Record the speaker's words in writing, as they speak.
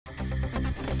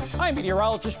Hi,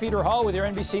 meteorologist Peter Hull with your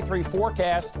NBC3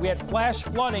 forecast. We had flash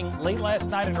flooding late last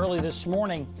night and early this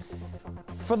morning.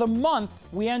 For the month,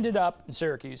 we ended up in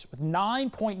Syracuse with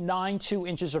 9.92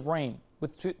 inches of rain,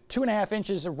 with 2.5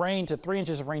 inches of rain to 3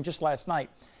 inches of rain just last night.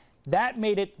 That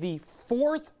made it the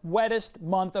fourth wettest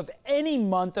month of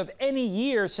any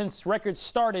year since records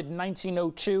started in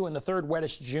 1902, and the third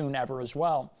wettest June ever as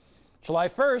well. July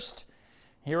 1st.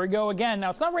 Here we go again. Now,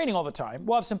 it's not raining all the time.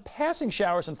 We'll have some passing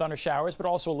showers and thunder showers, but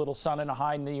also a little sun and a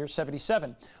high near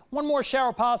 77. One more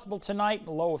shower possible tonight,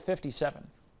 a low of 57.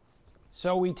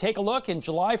 So we take a look in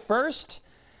July 1st.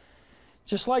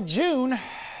 Just like June,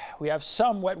 we have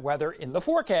some wet weather in the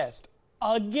forecast.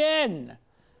 Again.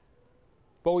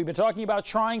 But we've been talking about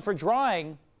trying for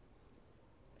drying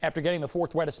after getting the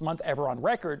fourth wettest month ever on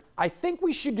record. I think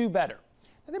we should do better.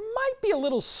 Now, there might be a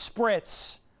little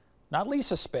spritz. Not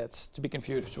Lisa Spitz, to be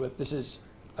confused with. This is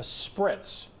a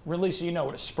spritz. Lisa, you know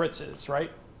what a spritz is, right?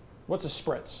 What's a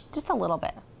spritz? Just a little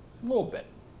bit. A little bit.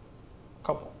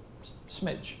 Couple.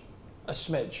 Smidge. A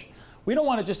smidge. We don't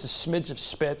want just a smidge of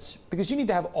spitz because you need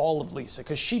to have all of Lisa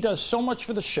because she does so much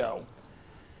for the show.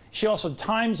 She also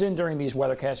times in during these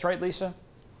weathercasts, right, Lisa?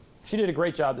 She did a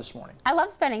great job this morning. I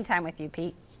love spending time with you,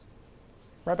 Pete.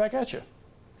 Right back at you.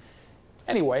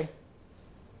 Anyway,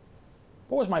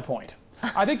 what was my point?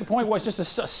 I think the point was just a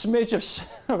smidge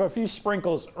of a few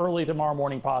sprinkles early tomorrow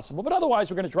morning possible. But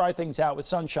otherwise, we're going to dry things out with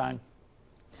sunshine.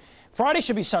 Friday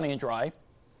should be sunny and dry.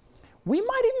 We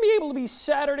might even be able to be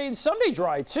Saturday and Sunday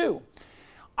dry, too.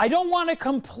 I don't want to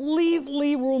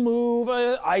completely remove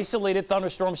an isolated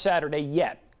thunderstorm Saturday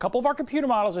yet. A couple of our computer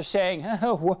models are saying,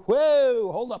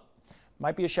 whoa, hold up.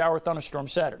 Might be a shower thunderstorm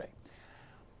Saturday.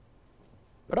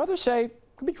 But others say it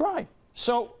could be dry.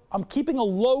 So I'm keeping a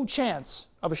low chance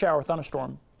of a shower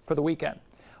thunderstorm for the weekend.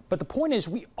 But the point is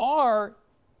we are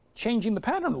changing the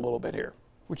pattern a little bit here,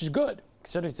 which is good,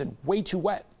 considering it's been way too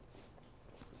wet.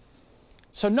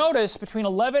 So notice between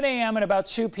 11 a.m. and about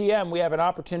 2 p.m. we have an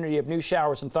opportunity of new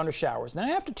showers and thunder showers.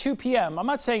 Now after 2 p.m., I'm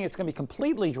not saying it's going to be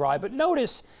completely dry, but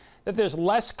notice that there's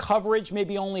less coverage,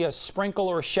 maybe only a sprinkle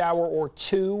or a shower or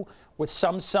two with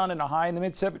some sun and a high in the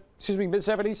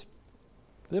mid-70s.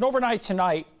 Then overnight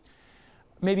tonight,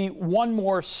 maybe one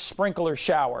more sprinkle or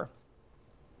shower.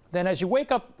 Then as you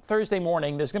wake up Thursday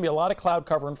morning, there's going to be a lot of cloud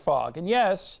cover and fog. And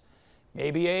yes,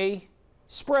 maybe a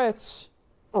spritz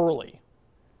early.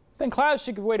 Then clouds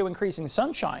should give way to increasing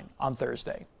sunshine on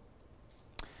Thursday.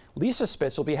 Lisa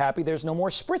Spitz will be happy there's no more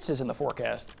spritzes in the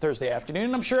forecast Thursday afternoon,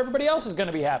 and I'm sure everybody else is going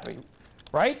to be happy,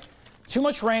 right? Too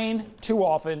much rain too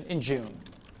often in June.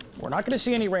 We're not going to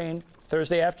see any rain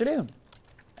Thursday afternoon.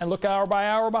 And look hour by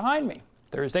hour behind me.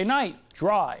 Thursday night,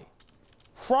 dry.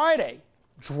 Friday,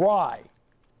 dry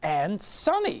and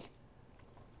sunny.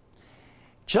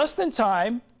 Just in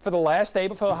time for the last day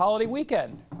before the holiday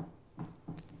weekend.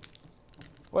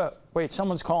 Well, wait,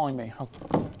 someone's calling me.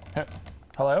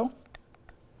 Hello?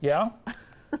 Yeah?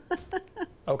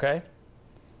 Okay.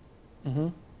 Mm-hmm.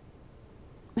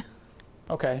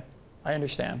 Okay, I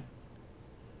understand.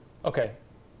 Okay.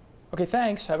 Okay,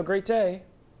 thanks. Have a great day.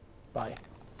 Bye.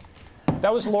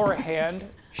 That was Laura Hand.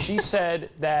 She said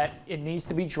that it needs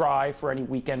to be dry for any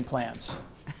weekend plans.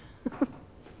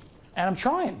 And I'm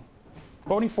trying.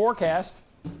 Voting forecast.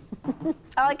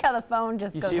 I like how the phone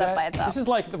just goes up by itself. This is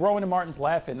like the Rowan and Martin's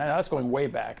laughing. Now that's going way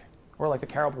back. Or like the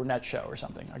Carol Burnett show or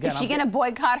something. Again, is she going to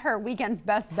boycott her weekend's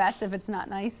best bets if it's not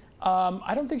nice?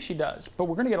 I don't think she does. But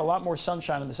we're going to get a lot more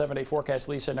sunshine in the 7-day forecast,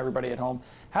 Lisa, and everybody at home.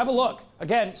 Have a look.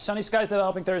 Again, sunny skies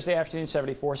developing Thursday afternoon,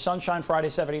 74. Sunshine Friday,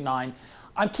 79.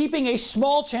 I'm keeping a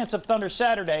small chance of thunder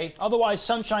Saturday. Otherwise,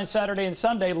 sunshine Saturday and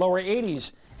Sunday, lower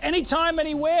 80s. Anytime,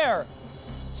 anywhere.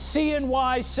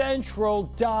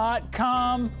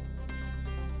 CNYCentral.com.